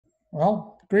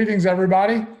Well, greetings,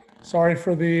 everybody. Sorry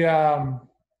for the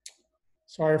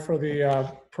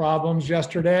problems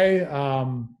yesterday.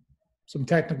 Some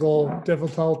technical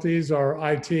difficulties.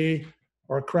 Our IT,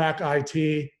 or crack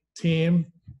IT team,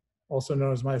 also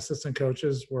known as my assistant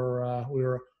coaches, we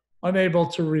were unable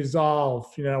to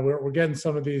resolve. We're getting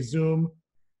some of these Zoom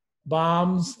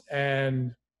bombs,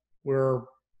 and we're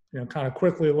kind of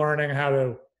quickly learning how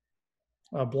to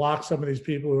block some of these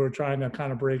people who are trying to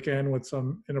kind of break in with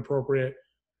some inappropriate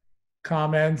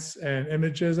comments and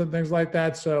images and things like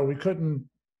that. So we couldn't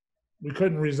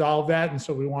resolve that, and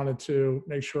so we wanted to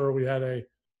make sure we had a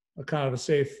kind of a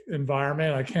safe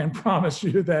environment. I can't promise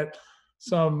you that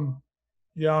some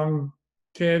young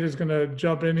kid is going to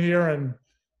jump in here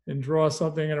and draw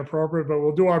something inappropriate, but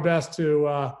we'll do our best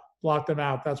to block them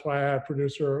out. That's why I have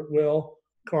producer Will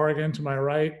Corrigan to my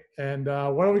right. And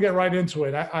why don't we get right into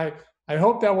it? I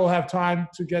hope that we'll have time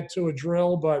to get to a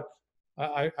drill, but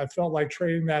I felt like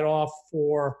trading that off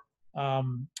for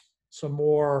some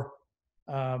more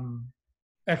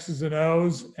X's and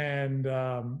O's and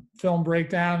film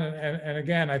breakdown. And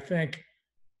again, I think,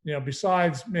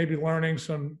 besides maybe learning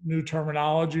some new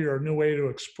terminology or a new way to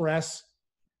express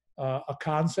a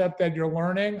concept that you're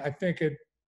learning, I think it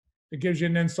gives you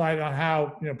an insight on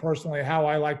how, personally, how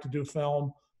I like to do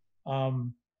film.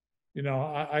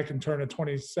 I can turn a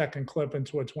 20-second clip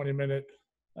into a 20-minute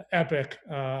epic.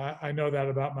 I know that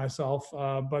about myself,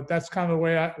 but that's kind of the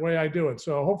way I do it.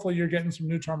 So hopefully you're getting some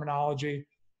new terminology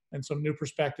and some new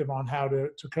perspective on how to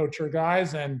coach your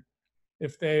guys. And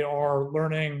if they are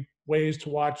learning ways to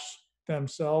watch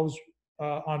themselves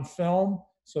on film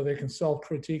so they can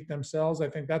self-critique themselves, I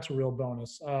think that's a real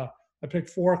bonus. I picked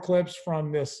 4 clips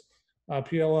from this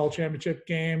PLL Championship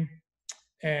game.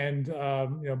 And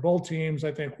both teams,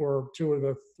 I think, were 2 of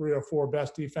the 3 or 4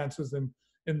 best defenses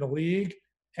in the league,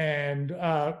 and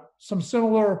some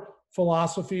similar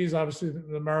philosophies. Obviously,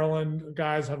 the Maryland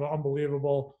guys have an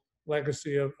unbelievable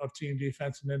legacy of team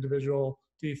defense and individual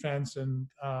defense, and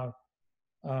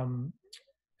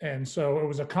so it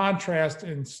was a contrast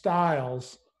in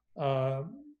styles,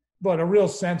 but a real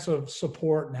sense of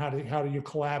support and how do you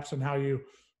collapse and how you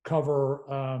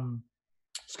cover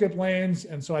skip lanes.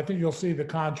 And so I think you'll see the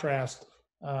contrast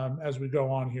as we go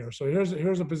on here. So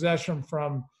here's a possession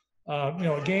from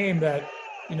a game that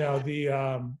I'm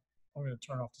going to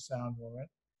turn off the sound for it.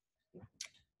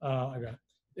 I got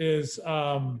is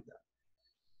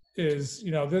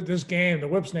this game, the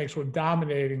Whip Snakes were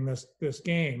dominating this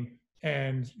game,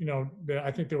 and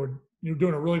I think they were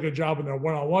doing a really good job in their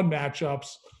one-on-one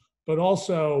matchups, but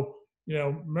also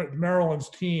Maryland's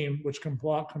team, which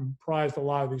comprised a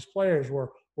lot of these players, were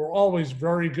always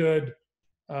very good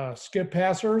skip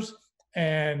passers,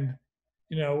 and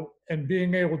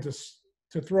being able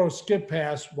to throw a skip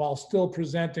pass while still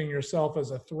presenting yourself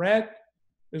as a threat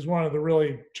is one of the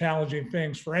really challenging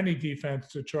things for any defense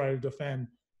to try to defend.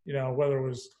 Whether it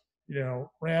was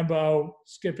Rambo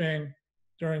skipping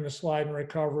during the slide and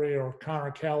recovery, or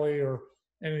Connor Kelly, or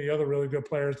any of the other really good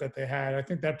players that they had. I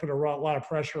think that put a lot of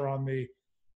pressure on the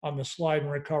slide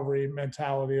and recovery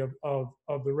mentality of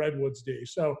the Redwoods D.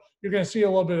 So you're going to see a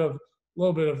little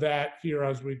bit of that here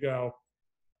as we go.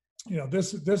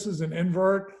 This is an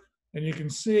invert, and you can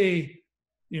see,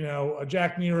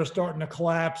 Jack Neer is starting to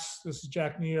collapse. This is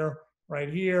Jack Neer right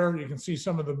here. You can see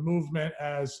some of the movement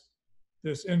as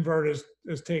this invert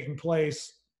is taking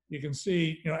place. You can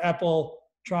see, Epple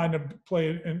trying to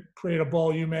play and create a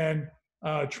ball U-man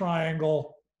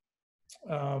triangle.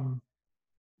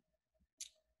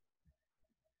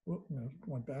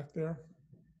 Went back there.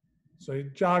 So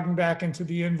jogging back into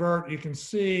the invert, you can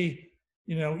see,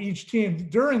 each team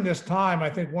during this time. I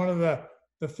think one of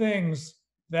the things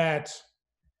that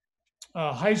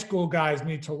high school guys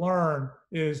need to learn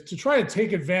is to try to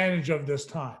take advantage of this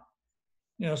time.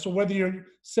 So whether you're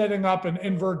setting up an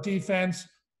invert defense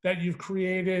that you've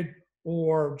created,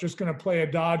 or just going to play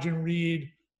a dodge and read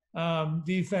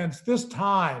defense, this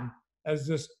time as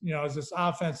this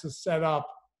offense is set up,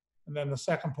 and then the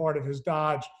second part of his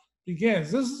dodge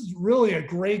begins, this is really a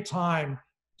great time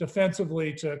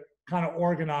defensively to kind of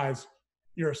organize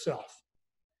yourself.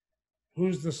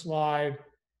 Who's the slide?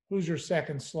 Who's your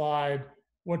second slide?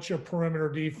 What's your perimeter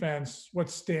defense? What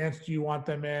stance do you want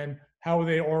them in? How are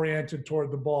they oriented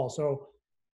toward the ball? So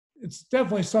it's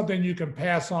definitely something you can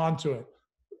pass on to it.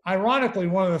 Ironically,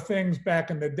 one of the things back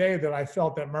in the day that I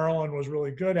felt that Maryland was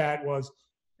really good at was,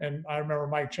 and I remember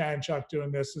Mike Chanchuk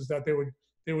doing this, is that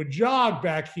they would jog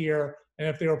back here, and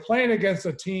if they were playing against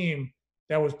a team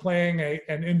that was playing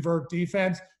an invert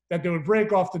defense, that they would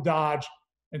break off the dodge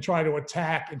and try to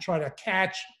attack and try to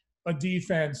catch a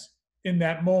defense in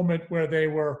that moment where they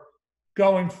were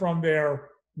going from their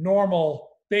normal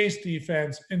base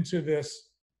defense into this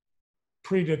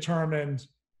predetermined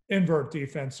invert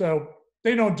defense. So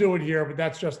they don't do it here, but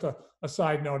that's just a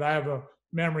side note. I have a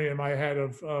memory in my head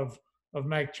of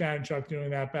Mike Chanchuk doing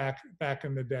that back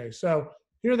in the day. So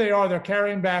here they are, they're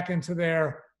carrying back into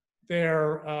their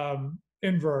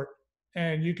invert.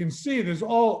 And you can see there's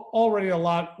already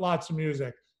lots of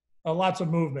music, lots of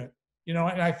movement. You know,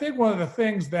 and I think one of the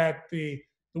things that the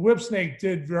whipsnakes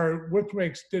did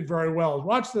very well is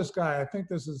watch this guy. I think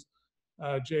this is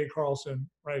Jay Carlson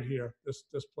right here,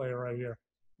 this player right here.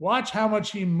 Watch how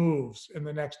much he moves in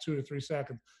the next 2 to 3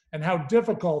 seconds and how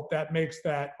difficult that makes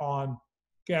that on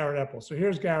Garrett Epple. So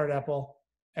here's Garrett Epple,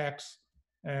 X,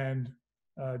 and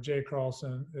Jay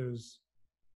Carlson is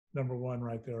number 1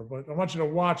 right there. But I want you to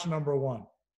watch number 1. He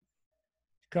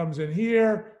comes in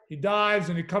here, he dives,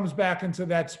 and he comes back into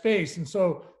that space. And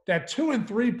so that 2 and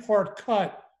 3 part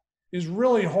cut is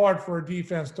really hard for a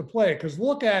defense to play, because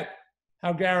look at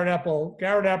how Garrett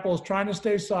Epple is trying to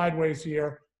stay sideways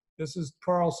here. This is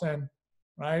Carlson,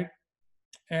 right?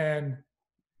 And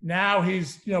now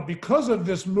he's, you know, because of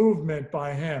this movement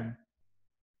by him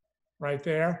right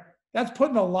there, that's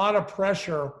putting a lot of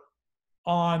pressure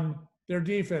on their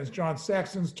defense. John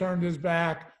Sexton's turned his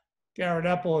back. Garrett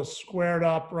Epple is squared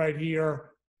up right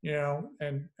here, you know,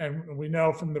 and we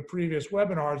know from the previous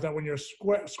webinars that when you're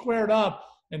squared up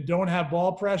and don't have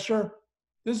ball pressure,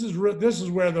 this is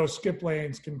where those skip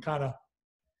lanes can kind of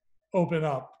open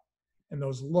up, and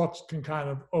those looks can kind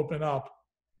of open up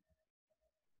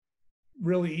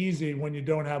really easy when you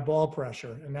don't have ball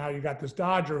pressure. And now you got this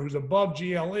Dodger who's above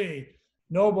GLE,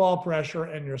 no ball pressure,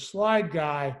 and your slide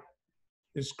guy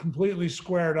is completely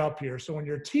squared up here. So when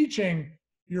you're teaching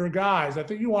your guys, I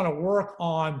think you want to work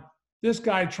on this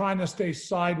guy trying to stay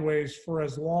sideways for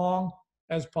as long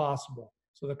as possible.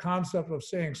 So the concept of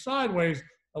staying sideways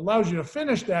allows you to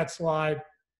finish that slide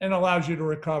and allows you to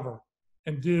recover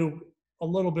and do a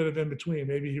little bit of in between.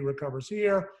 Maybe he recovers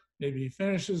here, maybe he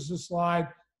finishes the slide,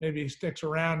 maybe he sticks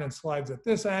around and slides at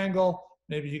this angle,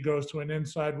 maybe he goes to an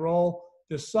inside roll.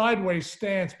 This sideways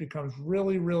stance becomes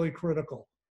really, really critical.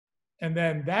 And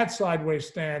then that sideways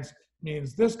stance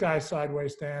means this guy's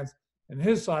sideways stance and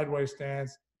his sideways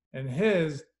stance and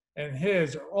his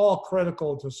are all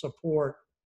critical to support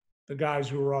the guys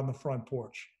who are on the front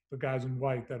porch, the guys in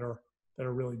white that are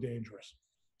really dangerous.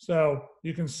 So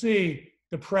you can see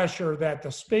the pressure that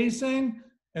the spacing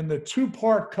and the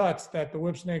 2-part cuts that the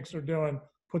whipsnakes are doing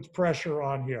puts pressure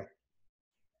on here.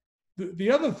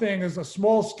 The other thing is a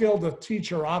small skill to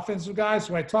teach your offensive guys.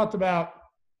 So I talked about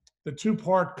the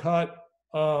 2-part cut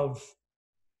of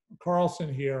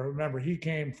Carlson here. Remember, he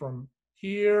came from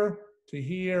here to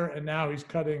here, and now he's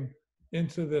cutting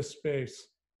into this space.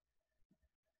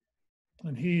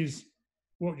 And he's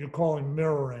what you're calling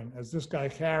mirroring. As this guy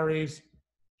carries,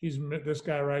 this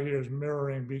guy right here is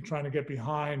mirroring, trying to get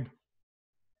behind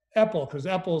Epple, because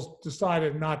Epple's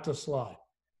decided not to slide.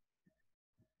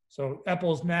 So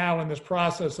Epple's now in this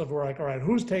process of like, all right,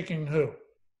 who's taking who?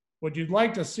 What you'd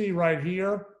like to see right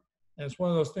here, and it's one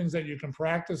of those things that you can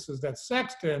practice, is that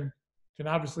Sexton can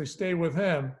obviously stay with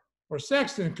him, or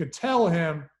Sexton could tell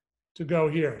him to go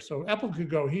here. So Epple could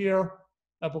go here,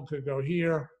 Epple could go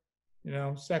here, you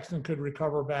know, Sexton could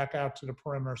recover back out to the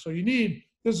perimeter. So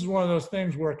this is one of those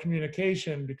things where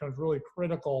communication becomes really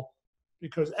critical,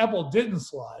 because Epple didn't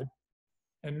slide,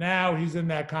 and now he's in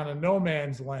that kind of no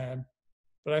man's land.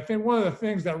 But I think one of the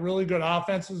things that really good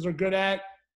offenses are good at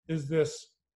is this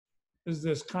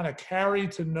kind of carry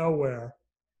to nowhere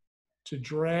to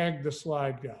drag the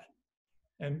slide guy.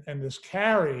 And this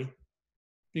carry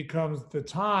becomes the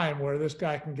time where this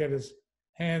guy can get his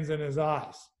hands in his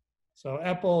eyes. So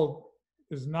Epple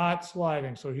is not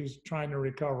sliding, so he's trying to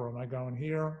recover. Am I going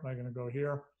here? Am I going to go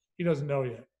here? He doesn't know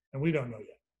yet, and we don't know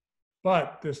yet.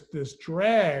 But this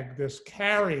drag, this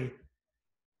carry,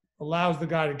 allows the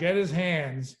guy to get his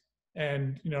hands.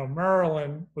 And, you know,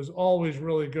 Maryland was always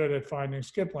really good at finding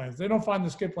skip lanes. They don't find the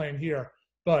skip lane here,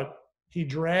 but he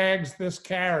drags this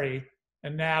carry,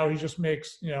 and now he just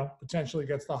makes, you know, potentially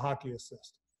gets the hockey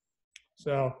assist.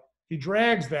 So he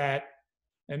drags that,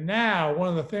 and now one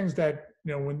of the things that,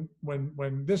 you know,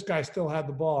 when this guy still had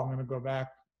the ball, I'm going to go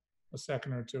back a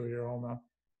second or two here, hold on,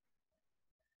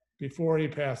 before he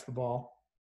passed the ball.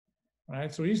 All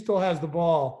right, so he still has the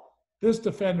ball. This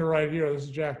defender right here, this is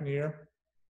Jack Neer,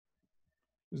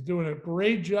 is doing a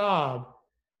great job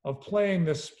of playing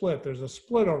this split. There's a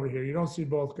split over here. You don't see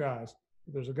both guys.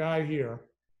 There's a guy here,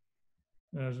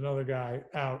 and there's another guy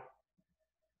out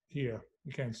here.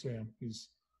 You can't see him. He's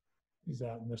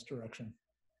out in this direction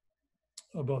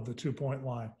above the 2-point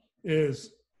line.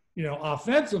 Is, you know,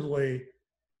 offensively,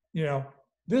 you know,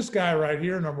 this guy right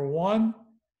here, number one,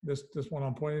 this one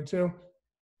I'm pointing to,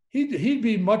 he'd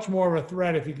be much more of a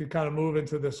threat if he could kind of move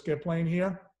into the skip lane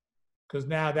here, because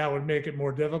now that would make it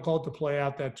more difficult to play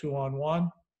out that 2-on-1,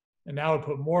 and that would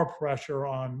put more pressure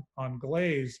on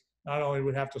Glaze. Not only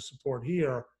would have to support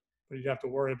here, but you'd have to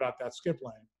worry about that skip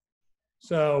lane.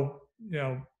 So, you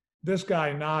know, this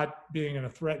guy not being in a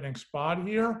threatening spot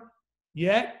here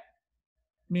yet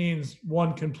means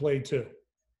one can play two.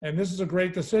 And this is a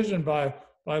great decision by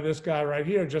this guy right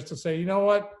here, just to say, you know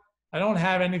what, I don't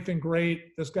have anything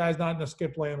great. This guy's not in the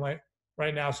skip lane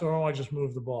right now, so I want to just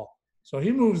move the ball. So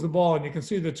he moves the ball, and you can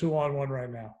see the 2-on-1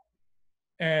 right now.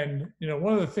 And, you know,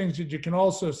 one of the things that you can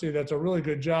also see that's a really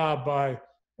good job by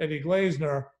Eddie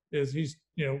Glazner is he's,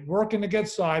 you know, working to get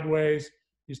sideways.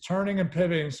 He's turning and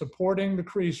pivoting, supporting the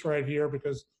crease right here,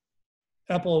 because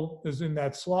Eppel is in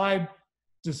that slide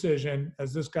decision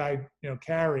as this guy, you know,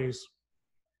 carries.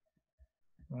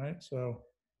 All right, so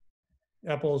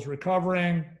Eppel's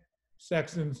recovering.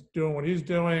 Sexton's doing what he's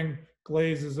doing.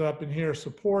 Glaze is up in here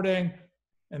supporting.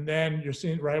 And then you're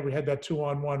seeing, right, we had that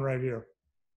 2-on-1 right here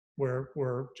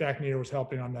where Jack Neer was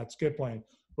helping on that skip lane.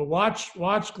 But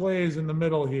watch Glaze in the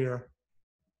middle here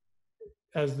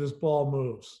as this ball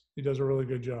moves. He does a really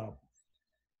good job.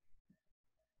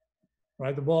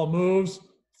 Right, the ball moves,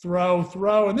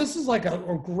 throw. And this is like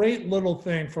a great little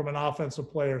thing from an offensive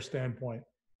player standpoint.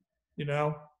 You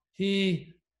know,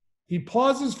 he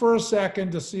pauses for a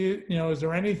second to see, you know, is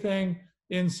there anything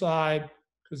inside?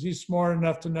 Because he's smart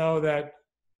enough to know that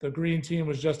the green team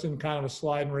was just in kind of a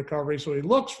slide and recovery. So he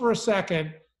looks for a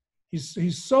second.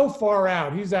 He's so far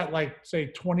out. He's at, like, say,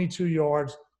 22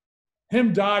 yards.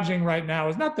 Him dodging right now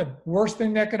is not the worst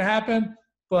thing that can happen,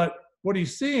 but what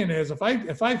he's seeing is if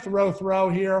I throw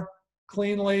here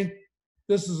cleanly,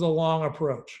 this is a long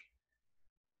approach.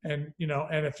 And, you know,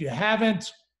 and if you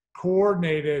haven't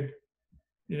coordinated,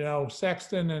 you know,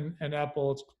 Sexton and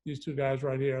Eppel, it's these two guys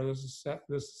right here. This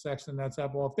is Sexton, that's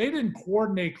Eppel. If they didn't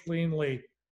coordinate cleanly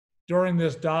during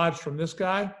this dodge from this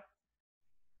guy,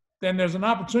 then there's an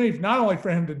opportunity not only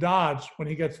for him to dodge when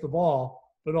he gets the ball,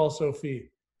 but also feed.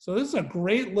 So this is a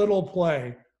great little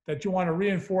play that you want to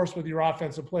reinforce with your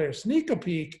offensive players. Sneak a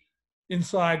peek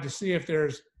inside to see if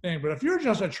there's thing. But if you're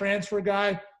just a transfer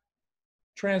guy,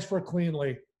 transfer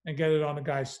cleanly and get it on the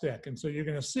guy's stick. And so you're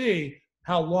going to see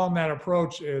how long that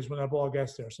approach is when that ball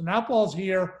gets there. So now ball's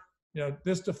here. You know,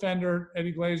 this defender,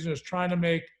 Eddie Glazner, is trying to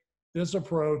make this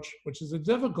approach, which is a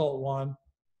difficult one.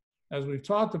 As we've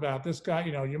talked about, this guy,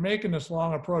 you know, you're making this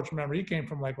long approach. Remember, he came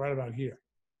from like right about here.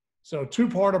 So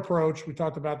two-part approach. We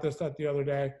talked about this the other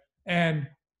day. And,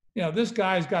 you know, this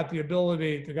guy's got the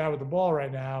ability, the guy with the ball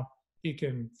right now, he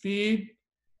can feed,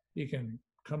 he can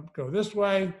go this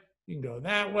way, he can go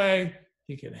that way,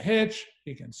 he can hitch,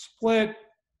 he can split,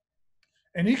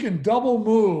 and he can double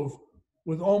move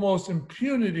with almost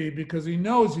impunity because he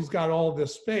knows he's got all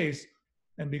this space.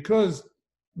 And because,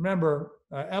 remember,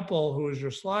 Eppel, who was your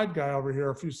slide guy over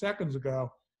here a few seconds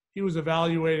ago, he was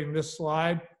evaluating this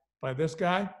slide by this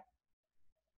guy.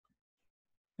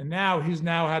 And now he's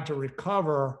had to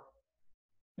recover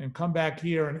and come back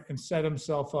here and set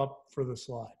himself up for the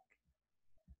slide.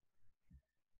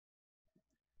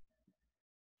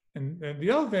 And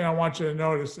the other thing I want you to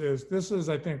notice is this is,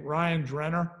 I think, Ryan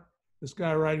Drenner, this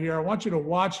guy right here. I want you to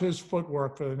watch his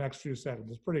footwork for the next few seconds.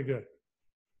 It's pretty good,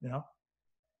 you know.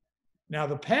 Now,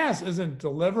 the pass isn't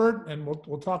delivered, and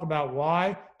we'll talk about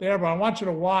why there, but I want you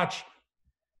to watch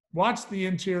the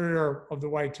interior of the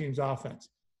white team's offense.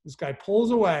 This guy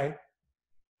pulls away,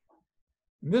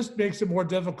 and this makes it more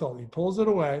difficult. He pulls it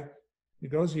away, he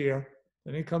goes here,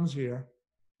 then he comes here,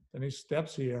 then he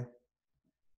steps here,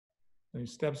 then he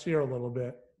steps here a little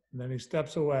bit, and then he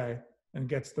steps away and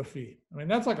gets the feed. I mean,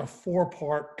 that's like a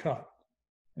 4-part cut.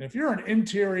 And if you're an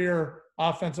interior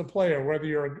offensive player, whether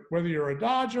you're a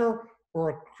dodger or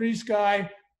a crease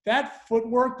guy, that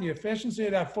footwork, the efficiency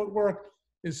of that footwork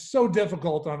is so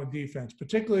difficult on a defense,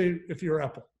 particularly if you're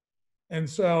Eppel. And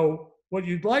so what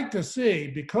you'd like to see,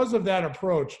 because of that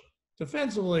approach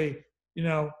defensively, you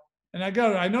know, and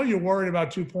I know you're worried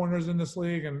about 2-pointers in this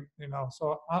league, and, you know,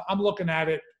 so I'm looking at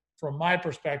it from my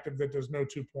perspective that there's no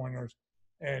 2-pointers.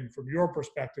 And from your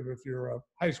perspective, if you're a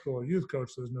high school or youth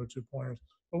coach, there's no 2-pointers.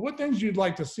 But what things you'd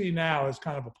like to see now is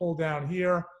kind of a pull down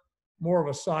here, more of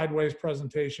a sideways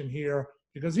presentation here,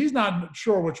 because he's not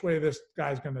sure which way this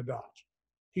guy's going to dodge.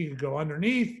 He could go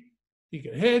underneath, he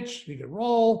could hitch, he could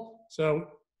roll. So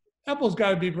Eppel's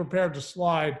got to be prepared to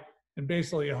slide in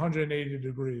basically 180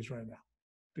 degrees right now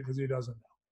because he doesn't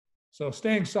know. So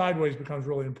staying sideways becomes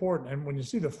really important. And when you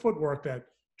see the footwork that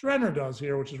Drenner does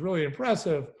here, which is really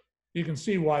impressive, you can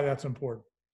see why that's important.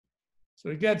 So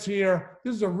he gets here.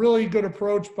 This is a really good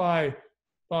approach by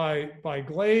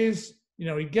Glaze. You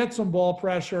know, he gets some ball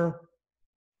pressure.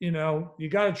 You know, you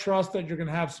got to trust that you're going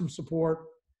to have some support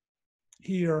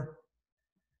here.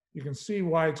 You can see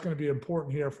why it's going to be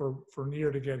important here for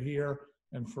Neer to get here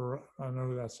and for, I don't know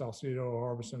who that Salcedo or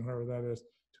Harbison, whoever that is,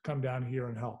 to come down here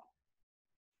and help.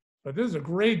 But this is a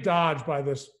great dodge by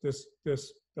this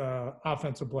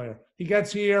offensive player. He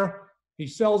gets here, he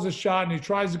sells his shot, and he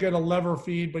tries to get a lever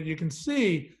feed, but you can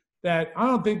see that I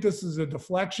don't think this is a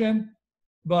deflection,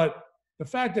 but the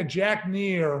fact that Jack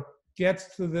Neer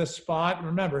gets to this spot,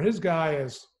 remember, his guy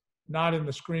is not in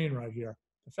the screen right here.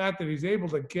 The fact that he's able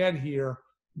to get here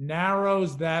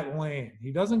narrows that lane.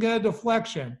 He doesn't get a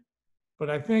deflection, but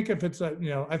I think if it's a, you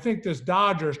know, I think this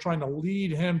Dodger is trying to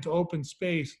lead him to open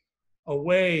space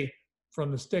away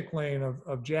from the stick lane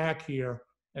of Jack here.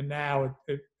 And now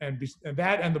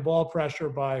that and the ball pressure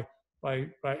by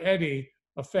Eddie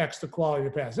affects the quality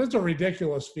of the pass. It's a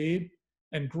ridiculous feed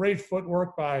and great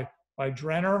footwork by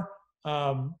Drenner.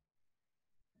 You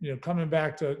know, coming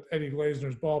back to Eddie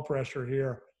Glazner's ball pressure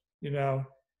here, you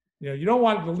don't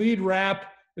want the lead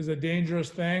wrap is a dangerous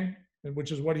thing,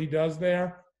 which is what he does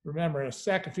there. Remember,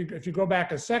 if you go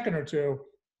back a second or two,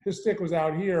 his stick was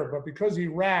out here, but because he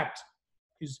wrapped,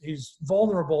 he's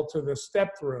vulnerable to the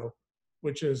step through,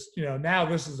 which is, now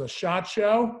this is a shot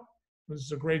show. This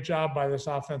is a great job by this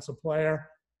offensive player,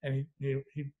 and he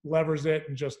levers it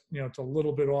and just, it's a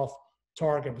little bit off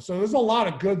target. So there's a lot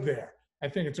of good there. I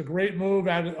think it's a great move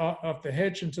off the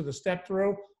hitch into the step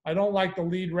through. I don't like the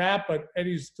lead wrap, but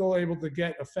Eddie's still able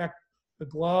to affect the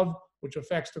glove, which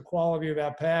affects the quality of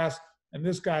that pass. And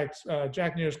this guy,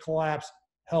 Jack Neer's collapse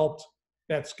helped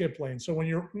that skip lane. So when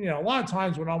you're, a lot of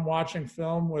times when I'm watching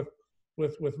film with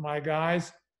my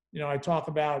guys, I talk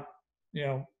about,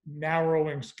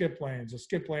 narrowing skip lanes, a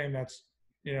skip lane that's,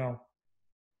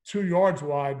 2 yards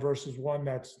wide versus one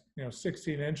that's,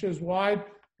 16 inches wide.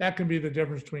 That can be the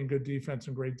difference between good defense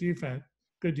and great defense,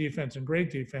 good defense and great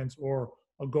defense, or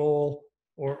a goal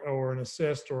or an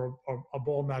assist or a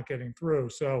ball not getting through.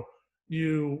 So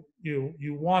you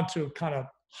want to kind of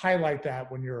highlight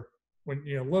that when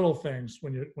little things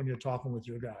when you're talking with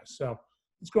your guys. So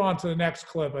let's go on to the next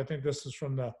clip. I think this is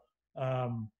from the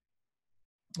coming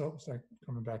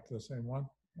back to the same one.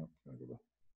 I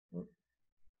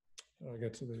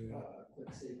get to the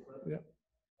yeah.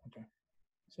 Okay.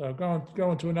 So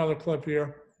going to another clip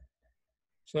here.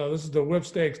 So this is the whip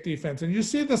stakes defense, and you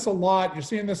see this a lot. You're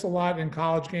seeing this a lot in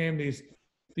college game.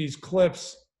 These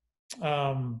clips,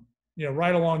 right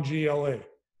along GLE,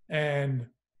 and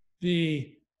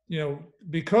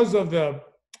because of the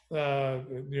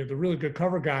really good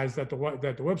cover guys that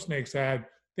the whip snakes had,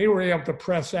 they were able to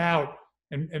press out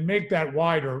and make that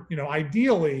wider.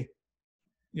 Ideally,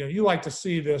 you like to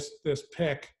see this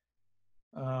pick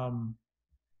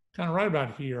kind of right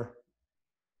about here,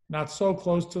 not so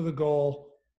close to the goal,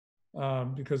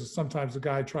 because sometimes the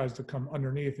guy tries to come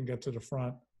underneath and get to the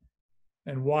front,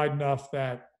 and wide enough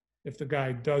that if the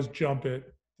guy does jump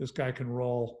it, this guy can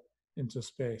roll into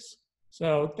space.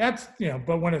 So that's,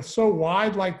 but when it's so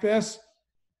wide like this,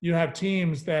 you have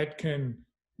teams that can,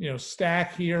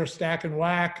 stack here, stack and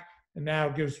whack, and now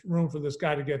it gives room for this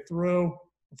guy to get through,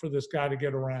 for this guy to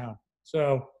get around.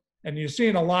 So, and you're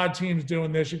seeing a lot of teams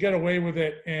doing this. You get away with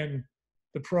it in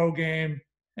the pro game,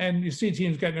 and you see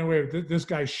teams getting away with this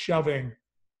guy shoving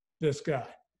this guy.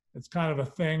 It's kind of a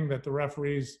thing that the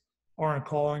referees aren't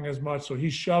calling as much. So he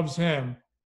shoves him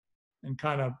and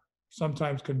kind of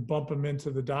sometimes can bump him into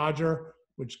the Dodger,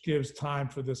 which gives time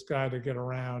for this guy to get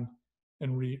around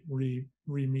and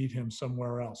re-meet him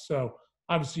somewhere else. So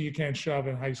obviously you can't shove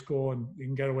in high school, and you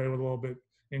can get away with a little bit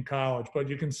in college. But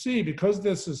you can see, because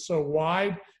this is so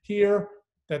wide here,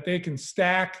 that they can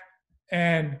stack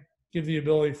and give the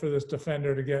ability for this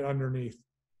defender to get underneath.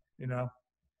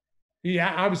 He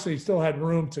obviously still had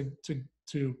room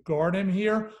to guard him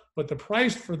here, but the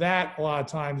price for that a lot of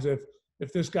times, if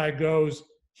this guy goes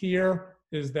here,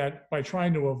 is that by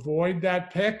trying to avoid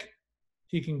that pick,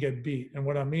 he can get beat. And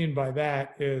what I mean by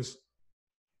that is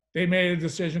they made a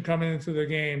decision coming into the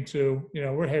game to,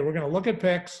 we're going to look at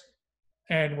picks,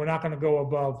 and we're not going to go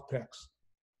above picks.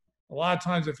 A lot of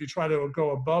times, if you try to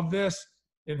go above this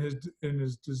in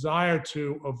his desire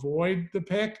to avoid the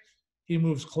pick, he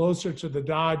moves closer to the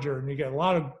Dodger, and you get a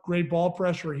lot of great ball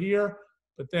pressure here,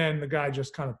 but then the guy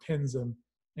just kind of pins him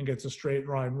and gets a straight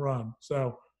line run.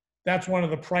 So that's one of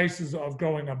the prices of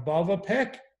going above a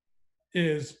pick,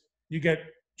 is you get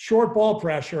short ball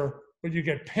pressure, but you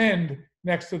get pinned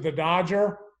next to the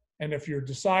Dodger. And if you're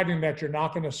deciding that you're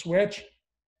not going to switch,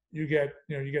 you get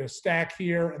a stack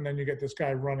here, and then you get this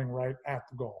guy running right at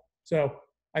the goal. So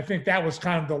I think that was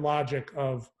kind of the logic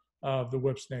of the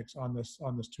whip snakes on this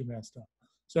two-man stuff.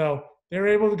 So they're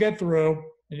able to get through,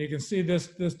 and you can see this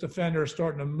defender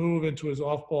starting to move into his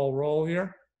off-ball roll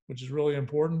here, which is really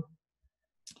important.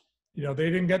 You know, they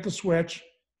didn't get the switch,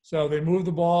 so they moved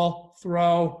the ball,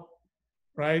 throw,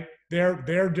 right?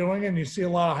 They're doing it, and you see a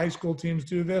lot of high school teams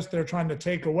do this. They're trying to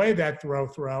take away that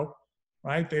throw,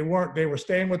 right? They were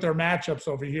staying with their matchups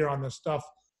over here on the stuff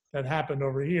that happened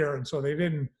over here, and so they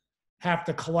didn't have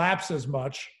to collapse as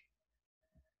much,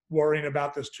 worrying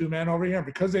about this two-man over here.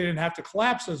 Because they didn't have to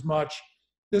collapse as much,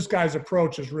 this guy's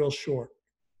approach is real short,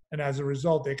 and as a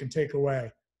result, they can take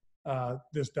away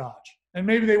this dodge. And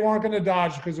maybe they weren't going to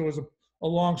dodge because it was a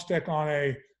long stick on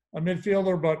a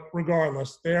midfielder, but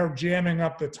regardless, they're jamming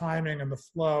up the timing and the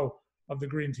flow of the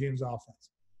green team's offense.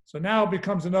 So now it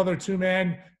becomes another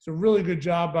two-man. It's a really good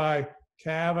job by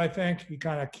Cav, I think. He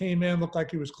kind of came in, looked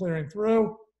like he was clearing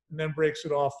through, and then breaks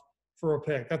it off for a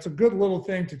pick. That's a good little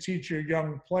thing to teach your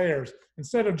young players.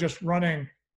 Instead of just running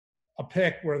a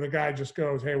pick where the guy just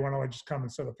goes, hey, why don't I just come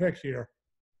and set a pick here?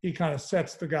 He kind of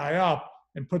sets the guy up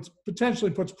and potentially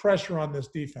puts pressure on this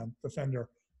defender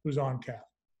who's on Cav.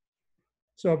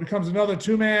 So it becomes another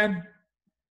two-man,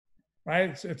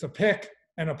 right? It's a pick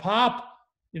and a pop,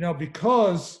 you know,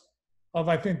 because of,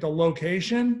 I think, the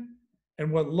location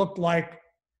and what looked like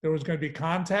there was going to be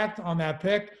contact on that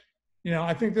pick. You know,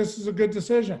 I think this is a good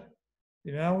decision.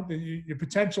 You know, your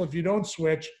potential, if you don't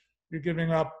switch, you're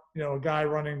giving up, you know, a guy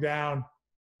running down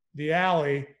the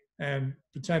alley and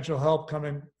potential help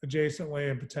coming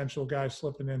adjacently and potential guys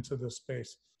slipping into the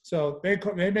space. So they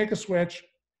make a switch,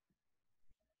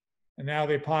 and now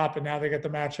they pop, and now they get the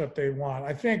matchup they want.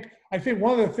 I think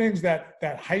one of the things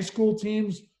that high school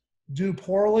teams do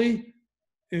poorly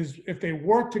is if they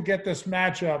work to get this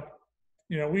matchup,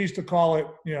 you know, we used to call it,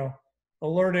 you know,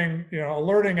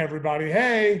 alerting everybody,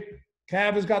 hey,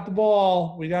 Cav has got the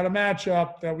ball. We got a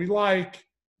matchup that we like.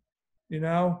 You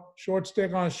know, short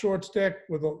stick on a short stick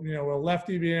with a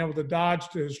lefty being able to dodge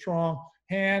to his strong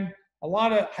hand. A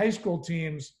lot of high school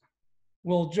teams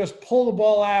will just pull the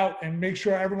ball out and make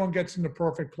sure everyone gets in the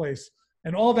perfect place.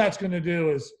 And all that's going to do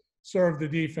is serve the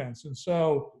defense. And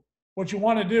so what you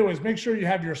want to do is make sure you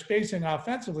have your spacing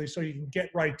offensively so you can get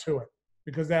right to it,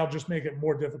 because that'll just make it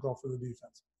more difficult for the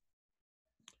defense.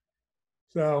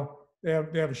 So they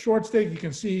have a short stick. You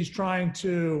can see he's trying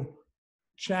to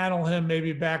channel him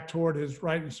maybe back toward his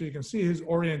right. And so you can see his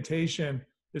orientation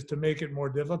is to make it more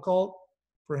difficult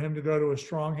for him to go to a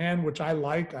strong hand, which I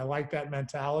like. I like that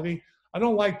mentality. I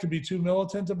don't like to be too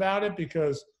militant about it,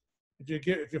 because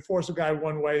if you force a guy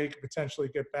one way, he can potentially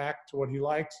get back to what he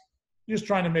likes. You're just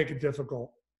trying to make it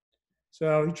difficult.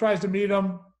 So he tries to meet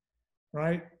him,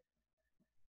 right?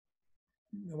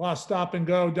 A lot of stop and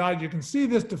go, dodge. You can see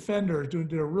this defender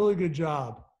did a really good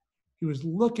job. He was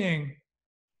looking,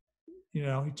 you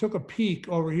know, he took a peek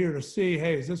over here to see,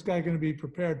 hey, is this guy going to be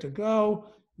prepared to go?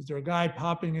 Is there a guy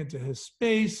popping into his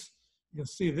space? You can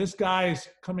see this guy is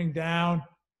coming down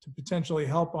to potentially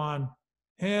help on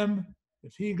him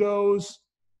if he goes.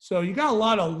 So you got a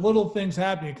lot of little things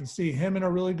happening. You can see him in a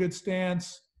really good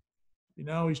stance. You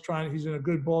know, he's in a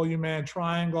good ball-you-man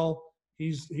triangle.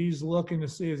 He's looking to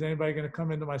see, is anybody going to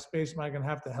come into my space? Am I going to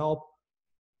have to help?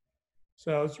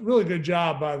 So it's a really good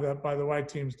job by the white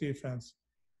team's defense,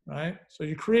 right? So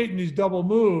you're creating these double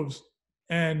moves.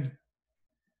 And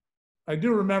I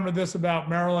do remember this about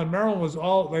Maryland. Maryland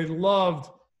they loved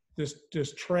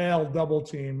this trail double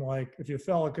team. Like if you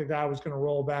felt like a guy was going to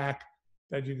roll back,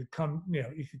 that you could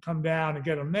come down and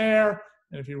get him there.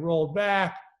 And if you rolled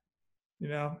back, you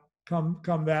know,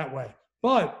 come that way.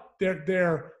 But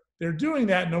they're doing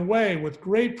that in a way with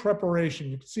great preparation.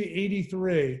 You can see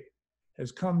 83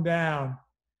 has come down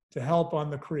to help on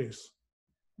the crease.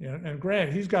 You know, and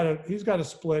granted, he's got a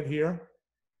split here,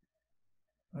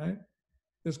 right?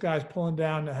 This guy's pulling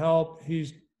down to help.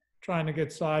 He's trying to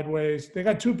get sideways. They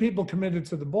got two people committed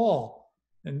to the ball.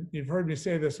 And you've heard me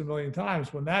say this a million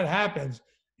times. When that happens,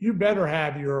 you better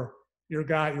have your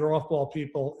off-ball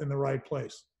people in the right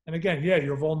place. And again, yeah,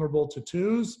 you're vulnerable to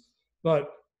twos, but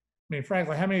I mean,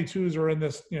 frankly, how many twos are in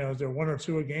this? You know, is there one or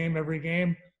two a game every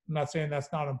game? I'm not saying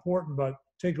that's not important, but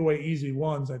take away easy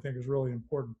ones, I think, is really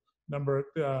important.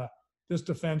 This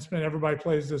defenseman, everybody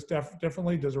plays this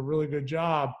differently, does a really good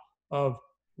job of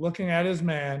looking at his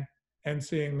man and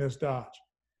seeing this dodge.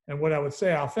 And what I would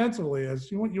say offensively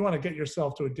is you want to get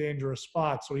yourself to a dangerous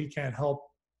spot so he can't help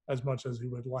as much as he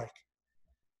would like.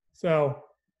 So,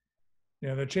 you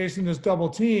know, they're chasing this double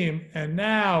team, and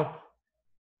now,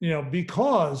 you know,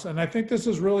 because, and I think this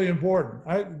is really important,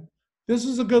 this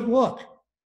is a good look.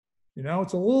 You know,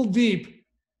 it's a little deep,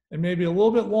 and maybe a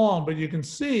little bit long, but you can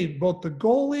see both the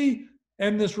goalie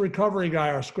and this recovery guy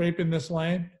are scraping this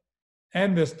lane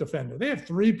and this defender. They have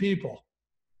 3 people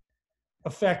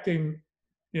affecting,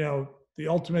 the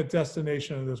ultimate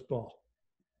destination of this ball.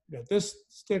 You got this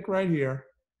stick right here,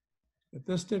 got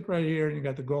this stick right here, and you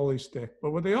got the goalie stick.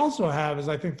 But what they also have is,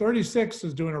 I think 36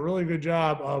 is doing a really good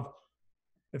job of,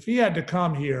 if he had to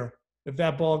come here, if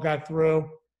that ball got through,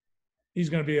 he's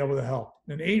going to be able to help.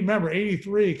 And remember,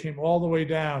 83 came all the way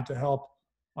down to help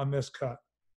on this cut.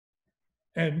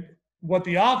 And what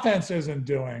the offense isn't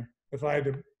doing, if I had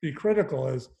to be critical,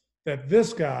 is that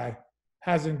this guy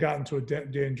hasn't gotten to a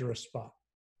dangerous spot.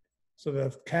 So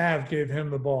the Cav gave him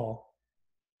the ball.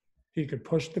 He could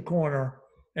push the corner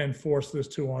and force this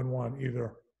 2-on-1.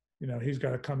 Either, he's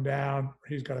got to come down, or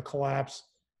he's got to collapse,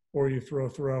 or you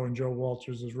throw, and Joe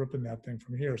Walters is ripping that thing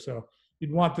from here. So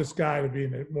you'd want this guy to be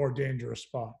in a more dangerous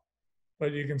spot.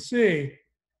 But you can see,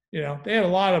 they had a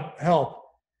lot of help.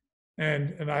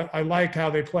 And I like how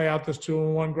they play out this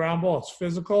 2-on-1 ground ball. It's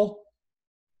physical.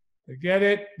 They get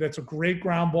it. That's a great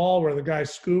ground ball where the guy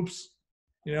scoops,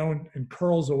 and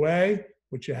curls away,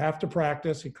 which you have to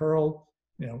practice. He curl,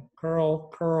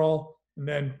 and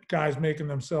then guys making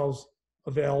themselves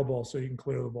available so you can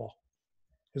clear the ball.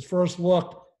 His first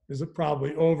look is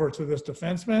probably over to this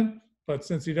defenseman, but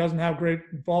since he doesn't have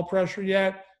great ball pressure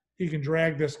yet, he can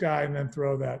drag this guy and then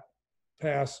throw that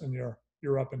pass, and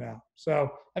you're up and out.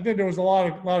 So I think there was a lot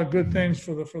of good things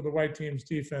for the white team's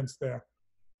defense there.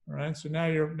 All right, so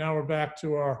now we're back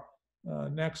to our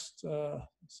next.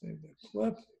 Save the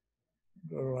clip.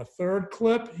 Go to our third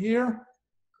clip here.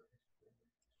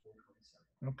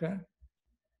 Okay.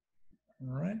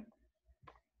 All right.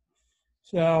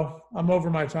 So I'm over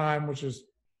my time, which is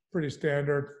pretty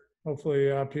standard. Hopefully,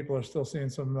 people are still seeing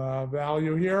some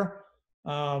value here.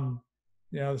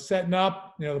 Setting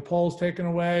up. The pole's taken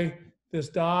away. This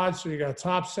dodge, so you got a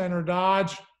top center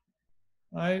dodge,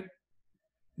 right?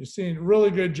 You're seeing a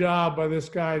really good job by this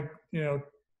guy,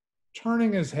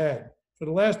 turning his head. For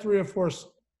the last 3 or 4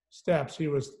 steps, he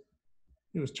was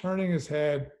turning his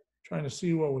head, trying to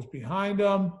see what was behind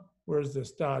him. Where's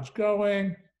this dodge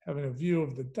going? Having a view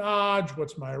of the dodge.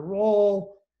 What's my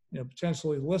role?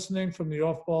 Potentially listening from the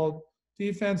off-ball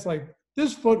defense. Like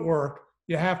this footwork,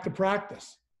 you have to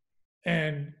practice.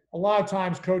 And a lot of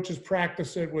times coaches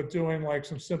practice it with doing like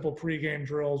some simple pregame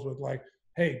drills with like,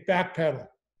 hey, back pedal,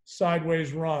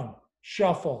 sideways run,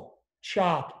 shuffle,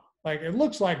 chop. Like it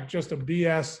looks like just a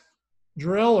BS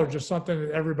drill or just something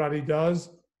that everybody does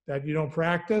that you don't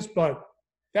practice. But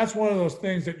that's one of those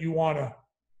things that you want to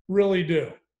really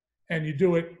do. And you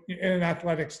do it in an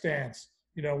athletic stance.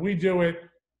 We do it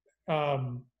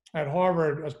at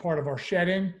Harvard as part of our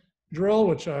shedding drill,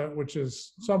 which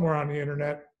is somewhere on the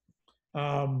internet.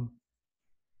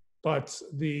 But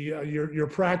you're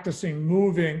practicing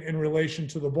moving in relation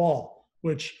to the ball,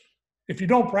 which if you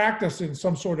don't practice in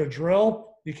some sort of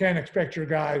drill, you can't expect your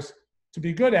guys to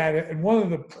be good at it. And one of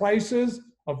the prices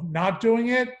of not doing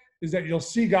it is that you'll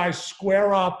see guys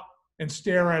square up and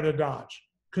stare at a dodge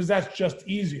because that's just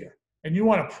easier. And you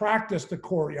want to practice the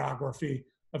choreography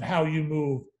of how you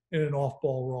move in an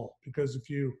off-ball roll, because if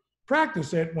you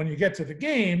practice it, when you get to the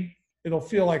game, it'll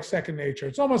feel like second nature.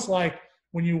 It's almost like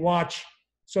when you watch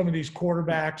some of these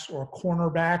quarterbacks or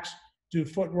cornerbacks do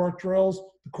footwork drills.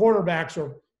 The quarterbacks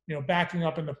are, backing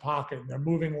up in the pocket and they're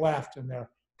moving left and they're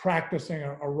practicing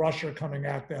a rusher coming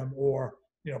at them or,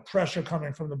 pressure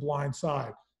coming from the blind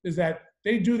side. Is that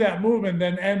they do that movement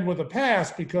then end with a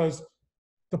pass because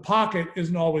the pocket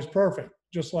isn't always perfect,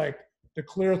 just like the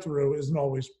clear through isn't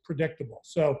always predictable.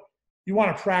 So you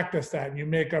want to practice that and you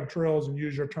make up drills and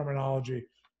use your terminology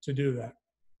to do that.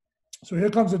 So here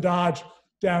comes a dodge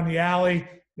down the alley.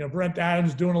 Brent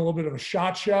Adams doing a little bit of a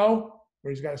shot show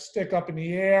where he's got to stick up in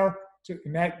the air,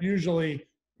 and that usually,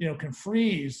 can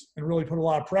freeze and really put a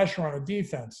lot of pressure on a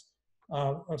defense.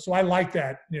 So I like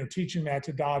that, teaching that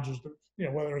to dodgers,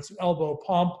 whether it's an elbow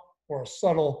pump or a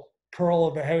subtle curl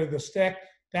of the head of the stick,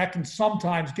 that can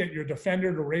sometimes get your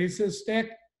defender to raise his stick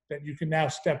that you can now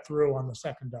step through on the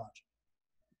second dodge.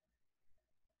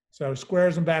 So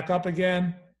squares him back up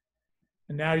again.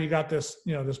 And now you got this,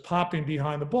 this popping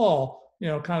behind the ball,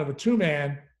 kind of a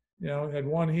two-man, had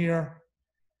one here,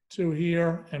 two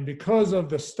here. And because of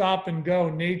the stop and go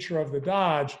nature of the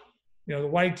dodge, the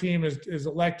white team is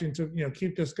electing to,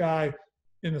 keep this guy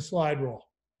in the slide roll.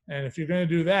 And if you're going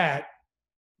to do that,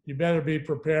 you better be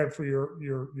prepared for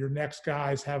your next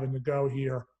guys having to go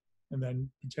here. And then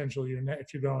potentially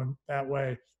if you're going that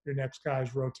way, your next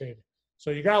guy's rotating.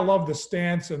 So you got to love the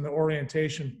stance and the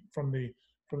orientation from the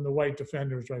white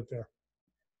defenders right there.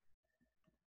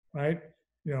 Right?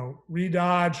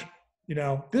 Redodge,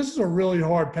 this is a really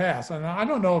hard pass. And I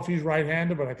don't know if he's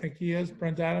right-handed, but I think he is,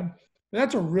 Brent Adams.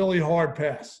 That's a really hard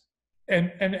pass.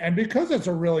 And because it's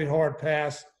a really hard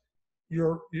pass,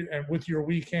 and with your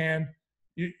weak hand,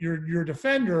 your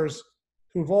defenders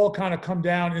who've all kind of come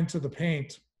down into the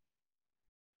paint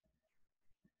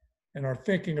and are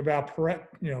thinking about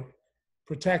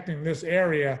protecting this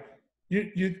area,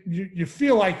 you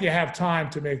feel like you have time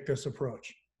to make this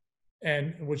approach,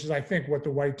 and which is I think what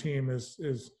the white team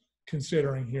is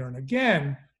considering here. And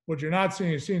again, what you're not seeing,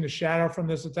 you're seeing the shadow from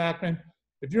this attackman.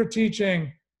 If you're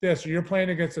teaching this, or you're playing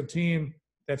against a team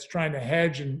that's trying to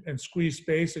hedge and squeeze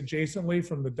space adjacently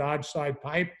from the dodge side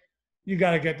pipe, you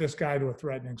got to get this guy to a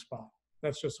threatening spot.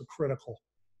 That's just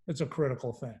it's a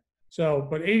critical thing. So,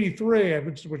 but 83,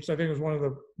 which I think is one of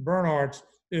the Byrne arts,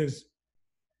 is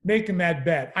making that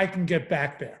bet. I can get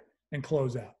back there and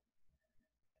close out.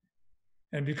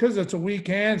 And because it's a weak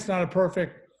hand, it's not a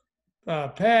perfect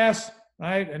pass,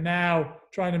 right? And now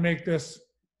trying to make this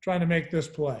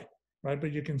play, right?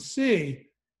 But you can see,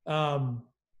 the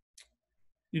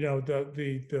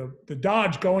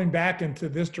dodge going back into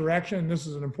this direction. This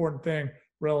is an important thing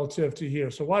relative to here.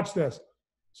 So watch this.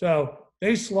 So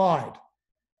they slide.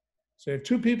 So you have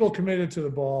two people committed to the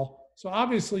ball. So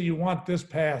obviously you want this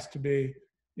pass to be,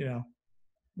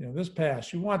 this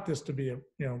pass. You want this to be a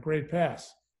great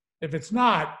pass. If it's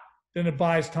not, then it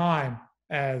buys time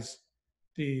as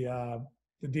the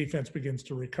defense begins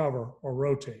to recover or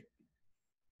rotate.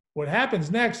 What happens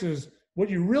next is what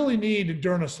you really need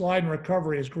during a slide and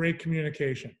recovery is great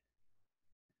communication.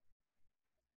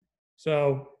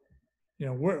 So,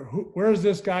 where is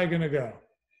this guy going to go?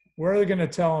 Where are they going to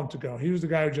tell him to go? He was the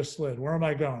guy who just slid. Where am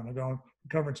I going? I'm going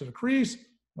recovering to the crease.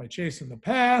 Am I chasing the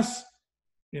pass?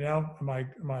 Am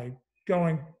I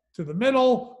going to the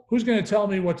middle? Who's going to tell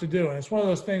me what to do? And it's one of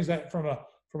those things that from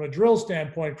a drill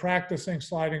standpoint, practicing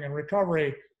sliding and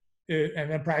recovery, and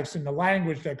then practicing the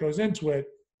language that goes into it,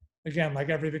 again, like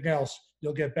everything else,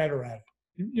 you'll get better at it.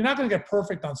 You're not going to get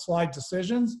perfect on slide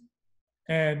decisions.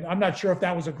 And I'm not sure if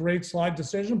that was a great slide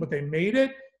decision, but they made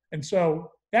it. And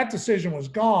so that decision was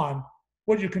gone.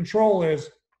 What you control is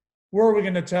where are we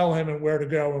going to tell him and where to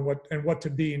go and what to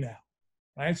be now,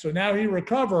 right? So now he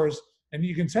recovers, and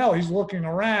you can tell he's looking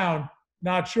around,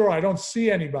 not sure. I don't see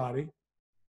anybody,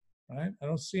 right? I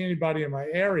don't see anybody in my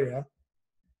area,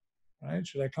 right?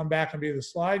 Should I come back and be the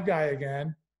slide guy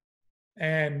again?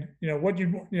 And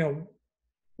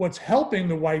what's helping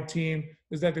the white team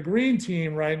is that the green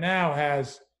team right now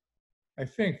has, I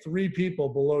think, 3 people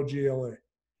below GLE.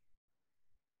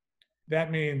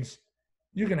 That means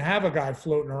you can have a guy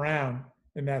floating around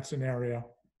in that scenario,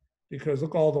 because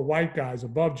look, all the white guys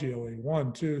above GLE,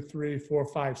 1, 2, 3, 4,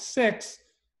 5, 6,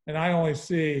 and I only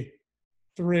see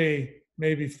 3,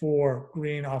 maybe 4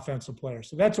 green offensive players.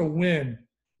 So that's a win.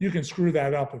 You can screw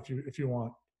that up if you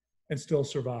want and still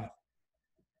survive.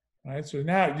 All right, so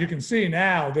now you can see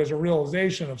there's a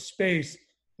realization of space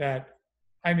that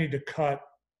I need to cut.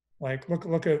 Like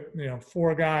look at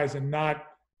 4 guys in not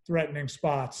threatening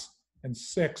spots and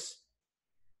 6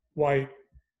 white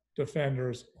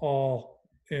defenders all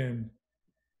in.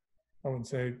 I'm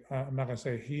not going to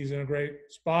say he's in a great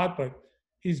spot, but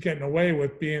he's getting away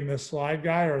with being this slide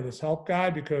guy or this help guy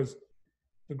because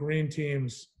the green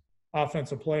team's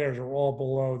offensive players are all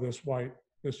below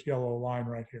this yellow line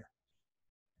right here.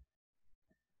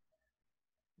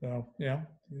 So, you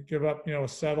give up, a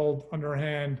settled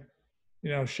underhand,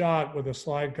 shot with a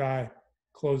slide guy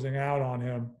closing out on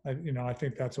him. I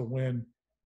think that's a win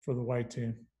for the white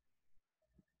team.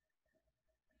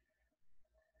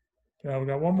 Okay, we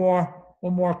got one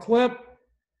more clip.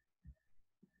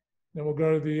 Then we'll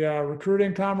go to the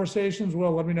recruiting conversations.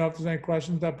 Will, let me know if there's any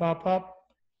questions that pop up.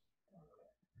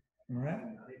 All right.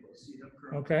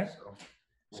 Okay.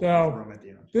 So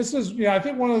this is, I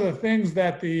think one of the things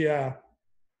that the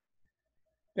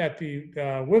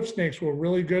Whip Snakes were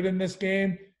really good in this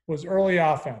game was early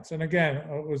offense. And again,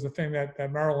 it was the thing that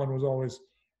Maryland was always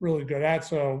really good at.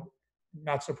 So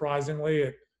not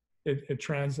surprisingly, it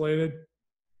translated.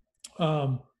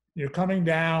 You're coming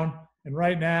down, and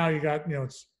right now you got,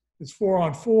 it's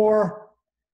 4-on-4.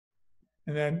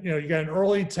 And then, you got an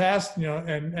early test,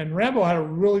 and Rambo had a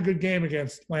really good game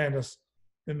against Landis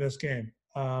in this game.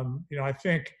 I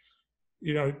think,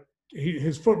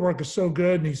 his footwork is so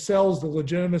good, and he sells the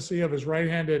legitimacy of his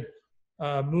right-handed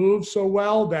move so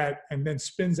well and then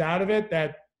spins out of it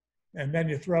and then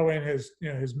you throw in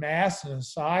his mass and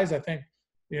his size. I think,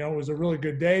 it was a really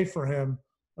good day for him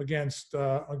against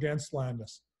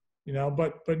Landis,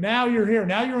 but now you're here.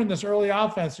 Now you're in this early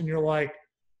offense, and you're like,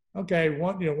 okay,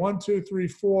 1, 2, 3,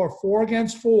 4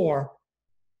 against 4.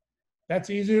 that's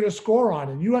easier to score on.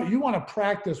 And you want to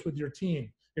practice with your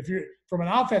team. If you're from an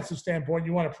offensive standpoint,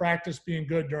 you want to practice being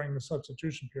good during the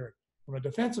substitution period. From a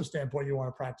defensive standpoint, you want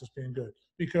to practice being good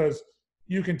because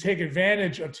you can take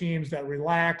advantage of teams that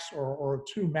relax or are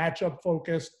too matchup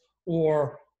focused,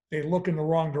 or they look in the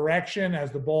wrong direction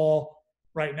as the ball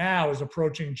right now is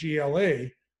approaching GLE.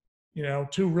 You know,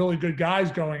 two really good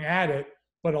guys going at it,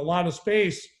 but a lot of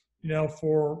space, you know,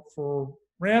 for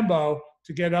Rambo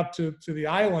to get up to the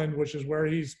island, which is where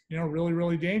he's, you know, really,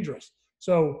 really dangerous.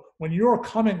 So when you're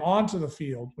coming onto the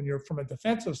field, when you're from a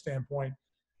defensive standpoint,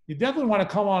 you definitely want to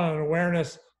come on an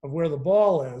awareness of where the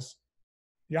ball is.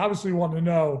 You obviously want to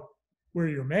know where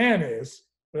your man is,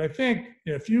 but I think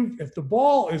if the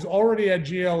ball is already at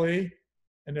GLE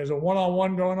and there's a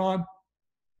one-on-one going on,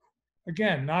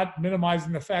 again, not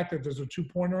minimizing the fact that there's a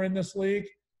two-pointer in this league,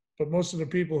 but most of the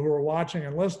people who are watching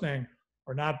and listening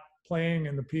are not playing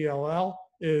in the PLL,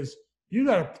 is you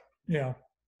got to, you know,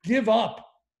 give up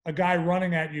a guy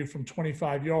running at you from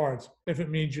 25 yards if it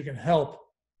means you can help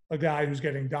a guy who's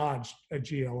getting dodged at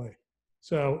GLE.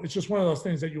 So it's just one of those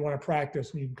things that you want to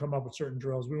practice, and you can come up with certain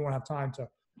drills. We won't have time to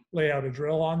lay out a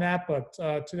drill on that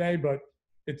today, but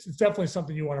it's definitely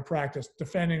something you want to practice,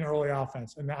 defending early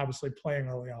offense and obviously playing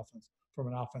early offense from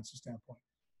an offensive standpoint.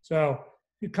 So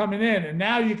you're coming in, and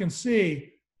now you can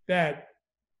see that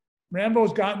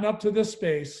Rambo's gotten up to this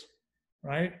space,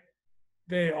 right?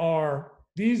 They are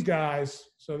these guys.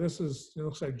 So this is, it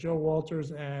looks like Joe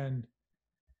Walters and,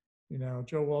 you know,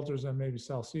 Joe Walters and maybe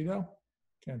Salcido.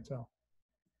 Can't tell.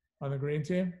 On the green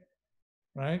team,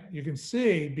 right? You can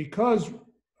see because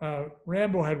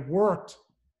Rambo had worked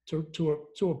to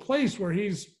a place where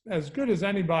he's as good as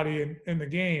anybody in the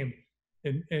game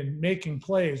in making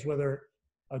plays, whether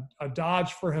a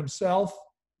dodge for himself,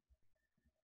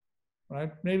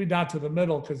 right? Maybe not to the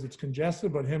middle because it's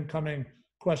congested, but him coming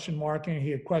question marking. He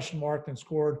had question marked and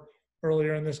scored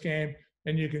earlier in this game.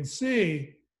 And you can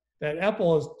see that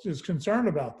Eppel is concerned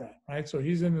about that, right? So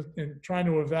he's in trying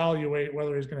to evaluate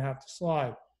whether he's going to have to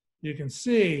slide. You can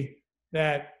see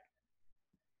that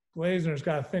Glazner's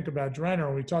got to think about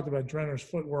Drenner. We talked about Drenner's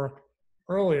footwork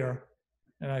earlier,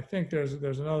 and I think there's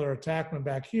another attackman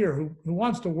back here who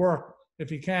wants to work if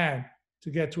he can to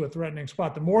get to a threatening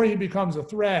spot. The more he becomes a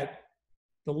threat,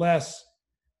 the less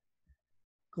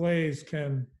Glaze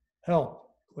can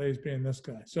help. Glaze being this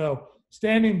guy. So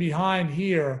standing behind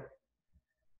here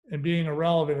and being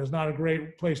irrelevant is not a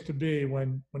great place to be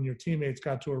when your teammates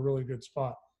got to a really good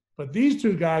spot. But these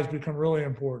two guys become really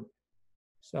important.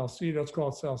 Salcido, let's call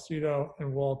it Salcido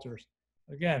and Walters.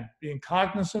 Again, being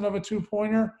cognizant of a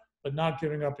two-pointer, but not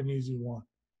giving up an easy one.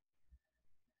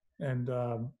 And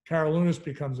Karolounis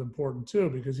becomes important too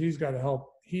because he's got to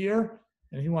help here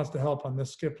and he wants to help on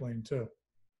this skip lane too.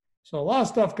 So a lot of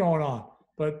stuff going on.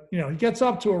 But, you know, he gets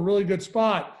up to a really good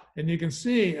spot and you can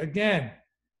see, again,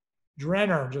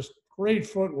 Drenner, just great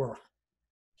footwork.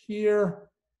 Here,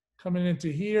 coming into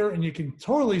here, and you can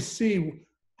totally see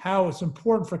how it's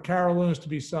important for Karolounis to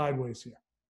be sideways here,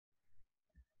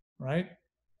 right?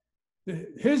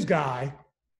 His guy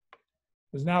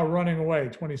is now running away.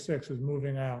 26 is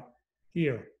moving out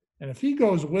here. And if he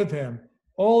goes with him,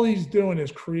 all he's doing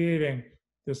is creating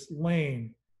this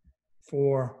lane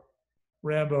for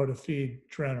Rambo to feed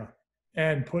Drenner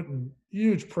and putting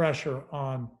huge pressure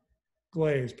on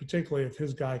Glaze, particularly if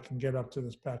his guy can get up to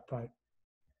this back pipe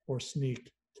or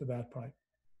sneak to that pipe.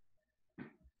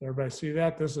 Everybody see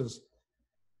that?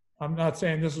 I'm not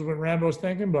saying this is what Rambo's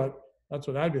thinking, but that's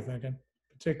what I'd be thinking,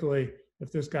 particularly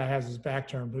if this guy has his back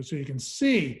turned. But so you can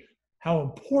see how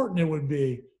important it would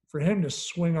be for him to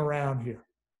swing around here,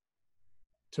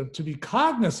 to be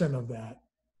cognizant of that,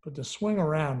 but to swing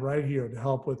around right here to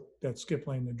help with that skip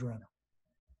lane to Drenner.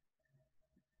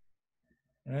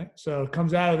 Right? So it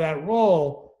comes out of that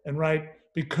roll, and right,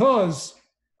 because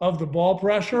of the ball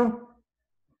pressure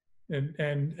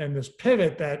and this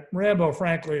pivot that Rambo,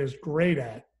 frankly, is great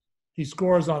at, he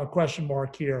scores on a question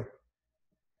mark here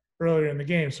earlier in the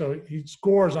game. So he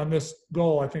scores on this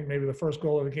goal, I think maybe the first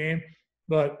goal of the game.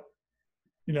 But,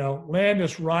 you know,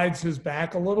 Landis rides his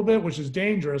back a little bit, which is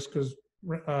dangerous because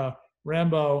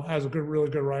Rambo has a really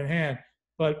good right hand.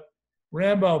 But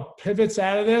Rambo pivots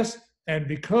out of this, and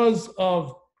because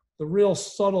of the real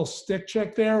subtle stick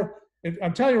check there,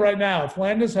 I'm telling you right now, if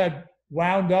Landis had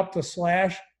wound up the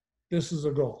slash, this is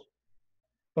a goal.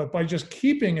 But by just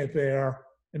keeping it there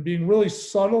and being really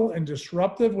subtle and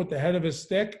disruptive with the head of his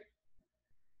stick,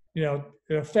 you know,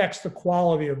 it affects the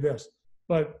quality of this.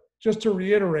 But just to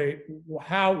reiterate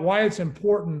why it's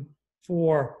important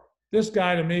for this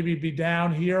guy to maybe be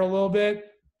down here a little bit,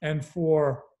 and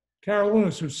for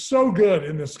Karolounis, who's so good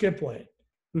in the skip lane,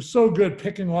 who's so good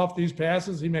picking off these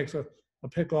passes. He makes a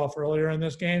pick off earlier in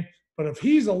this game. But if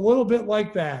he's a little bit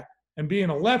like that, and being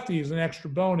a lefty is an extra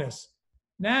bonus,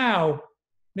 now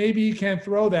maybe he can't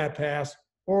throw that pass,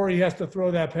 or he has to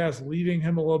throw that pass leading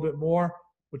him a little bit more,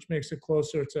 which makes it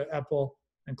closer to Epple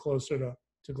and closer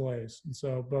to Glaze. And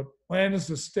so, but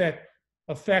Landis' stick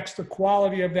affects the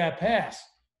quality of that pass.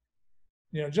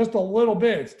 Just a little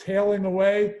bit. It's tailing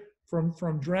away from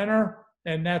Drenner,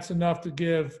 and that's enough to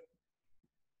give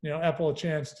Epple a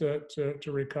chance to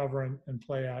recover and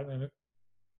play out. And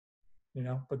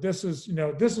but this is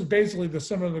basically the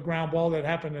similar to the ground ball that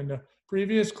happened in the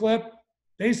previous clip.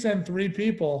 They send 3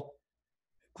 people.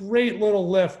 Great little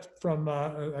lift from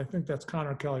I think that's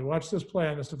Connor Kelly. Watch this play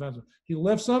on this defensive. He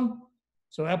lifts them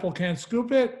so Epple can't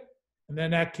scoop it, and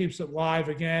then that keeps it live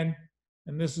again.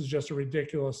 And this is just a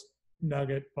ridiculous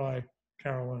nugget by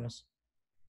Carolinas.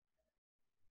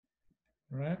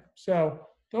 All right. So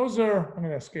those are. I'm going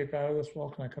to escape out of this wall.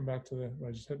 Can I come back to the?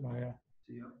 I just hit my.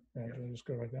 Yeah. I'll just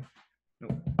go right there.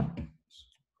 Nope. I want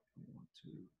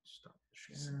to stop the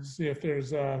share. See if there's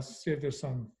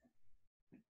some.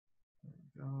 There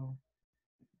we go.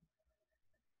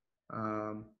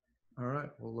 All right,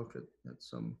 we'll look at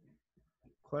some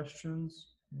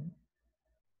questions.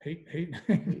 Hate.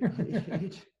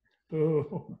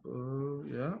 Boo. Boo.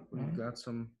 Yeah, we've got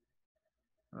some.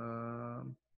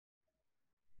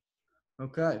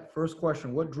 Okay, first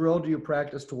question. What drill do you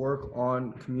practice to work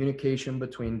on communication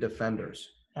between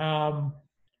defenders?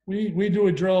 We do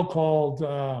a drill called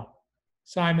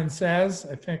Simon Says.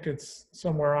 I think it's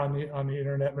somewhere on the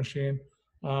internet machine,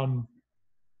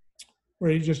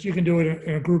 where you can do it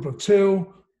in a group of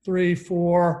 2, 3,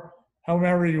 4,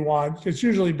 however you want. It's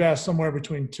usually best somewhere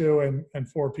between 2 and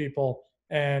 4 people,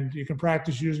 and you can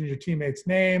practice using your teammate's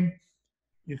name.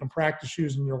 You can practice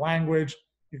using your language.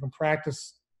 You can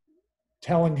practice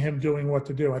telling him doing what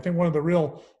to do. I think one of the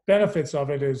real benefits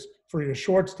of it is for your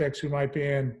short sticks who might be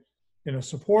in a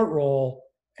support role,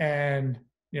 and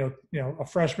a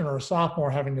freshman or a sophomore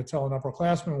having to tell an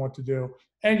upperclassman what to do,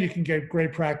 and you can get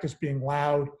great practice being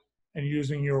loud and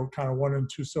using your kind of 1 and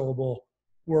 2 syllable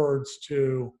words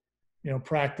to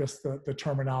practice the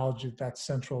terminology that's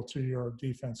central to your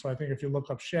defense. So I think if you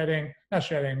look up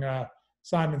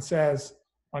Simon Says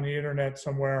on the internet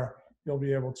somewhere, you'll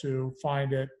be able to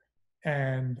find it.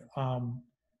 And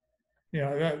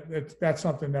that's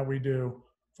something that we do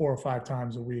 4 or 5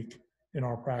 times a week in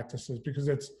our practices, because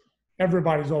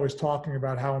everybody's always talking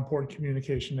about how important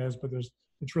communication is, but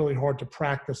it's really hard to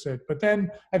practice it. But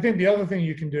then I think the other thing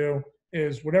you can do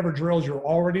is whatever drills you're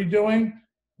already doing,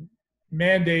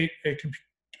 mandate a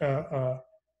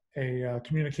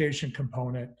communication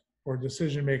component or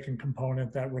decision-making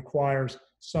component that requires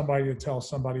somebody to tell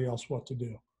somebody else what to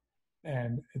do.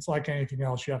 And it's like anything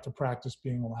else, you have to practice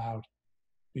being loud,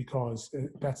 because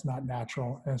that's not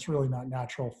natural. And it's really not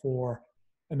natural for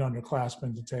an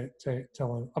underclassman to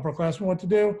tell an upperclassman what to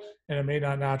do. And it may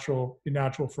not be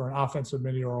natural for an offensive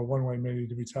midi or a one-way midi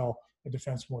to tell a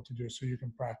defenseman what to do. So you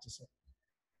can practice it.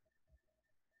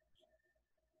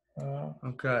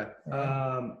 Okay.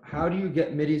 How do you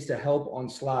get middies to help on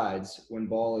slides when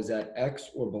ball is at X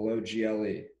or below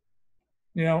GLE?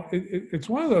 It's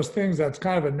one of those things that's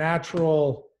kind of a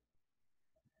natural,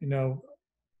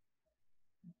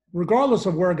 regardless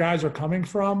of where guys are coming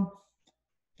from,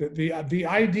 the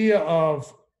idea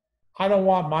of I don't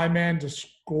want my man to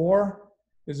score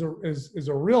is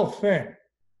a real thing.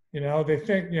 They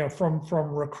think,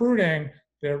 from recruiting,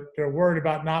 they're worried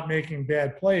about not making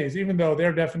bad plays, even though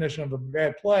their definition of a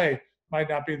bad play might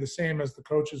not be the same as the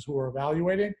coaches who are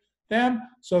evaluating them.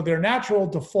 So their natural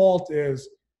default is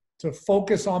to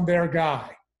focus on their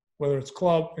guy, whether it's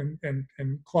club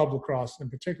and club lacrosse in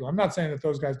particular. I'm not saying that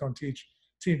those guys don't teach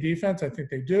team defense. I think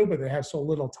they do, but they have so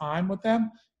little time with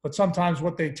them. But sometimes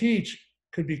what they teach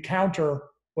could be counter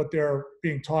what they're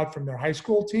being taught from their high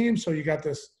school team. So you got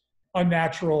this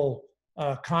unnatural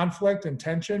conflict and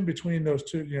tension between those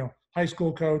two, high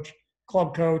school coach,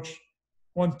 club coach.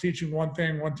 One's teaching one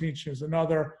thing, one teaches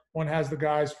another. One has the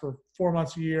guys for 4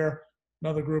 months a year.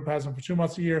 Another group has them for 2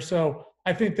 months a year. So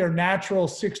I think their natural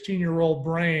 16-year-old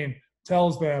brain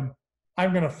tells them,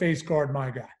 I'm going to face guard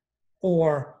my guy,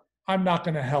 or I'm not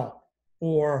going to help,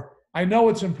 or I know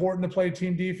it's important to play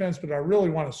team defense, but I really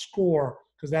want to score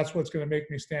because that's what's going to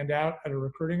make me stand out at a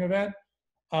recruiting event.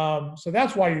 So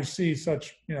that's why you see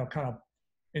such, kind of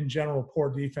in general poor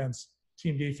defense,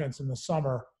 team defense in the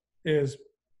summer is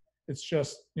it's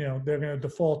just, they're going to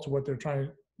default to what they're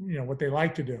trying to, what they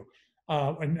like to do.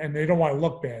 And they don't want to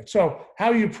look bad. So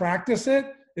how you practice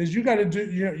it is you got to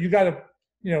do, you got to,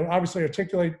 obviously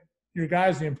articulate your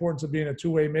guys the importance of being a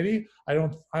two-way midi.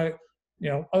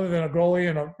 other than a goalie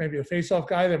and maybe a face-off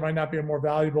guy, there might not be a more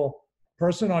valuable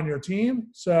person on your team.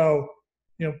 So,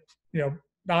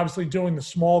 obviously doing the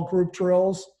small group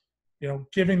drills,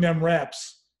 giving them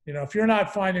reps. If you're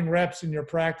not finding reps in your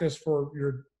practice for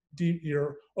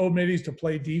your O-middies to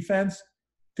play defense,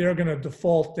 they're going to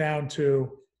default down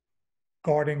to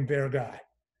guarding their guy.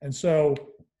 And so,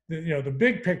 the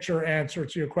big picture answer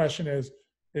to your question is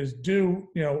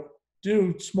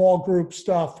do small group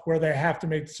stuff where they have to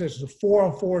make decisions. A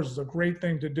 4-on-4 is a great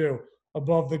thing to do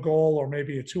above the goal, or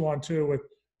maybe a 2-on-2 with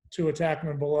 2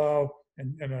 attackmen below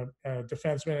and a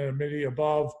defenseman and a midi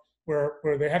above,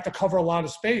 where they have to cover a lot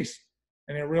of space,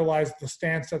 and they realize the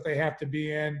stance that they have to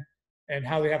be in and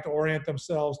how they have to orient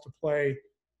themselves to play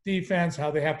defense,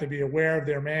 how they have to be aware of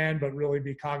their man, but really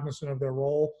be cognizant of their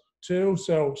role too.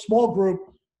 So small group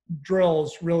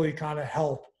drills really kind of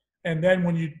help. And then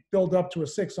when you build up to a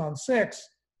 6-on-6,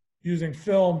 using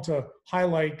film to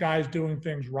highlight guys doing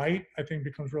things right, I think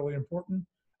becomes really important.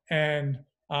 And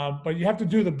but you have to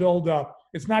do the build up.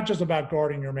 It's not just about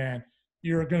guarding your man.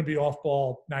 You're going to be off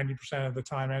ball 90% of the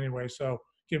time anyway. So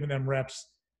giving them reps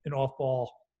in off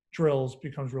ball drills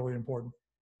becomes really important.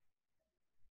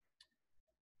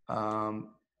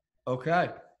 Okay.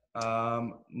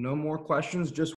 No more questions. Just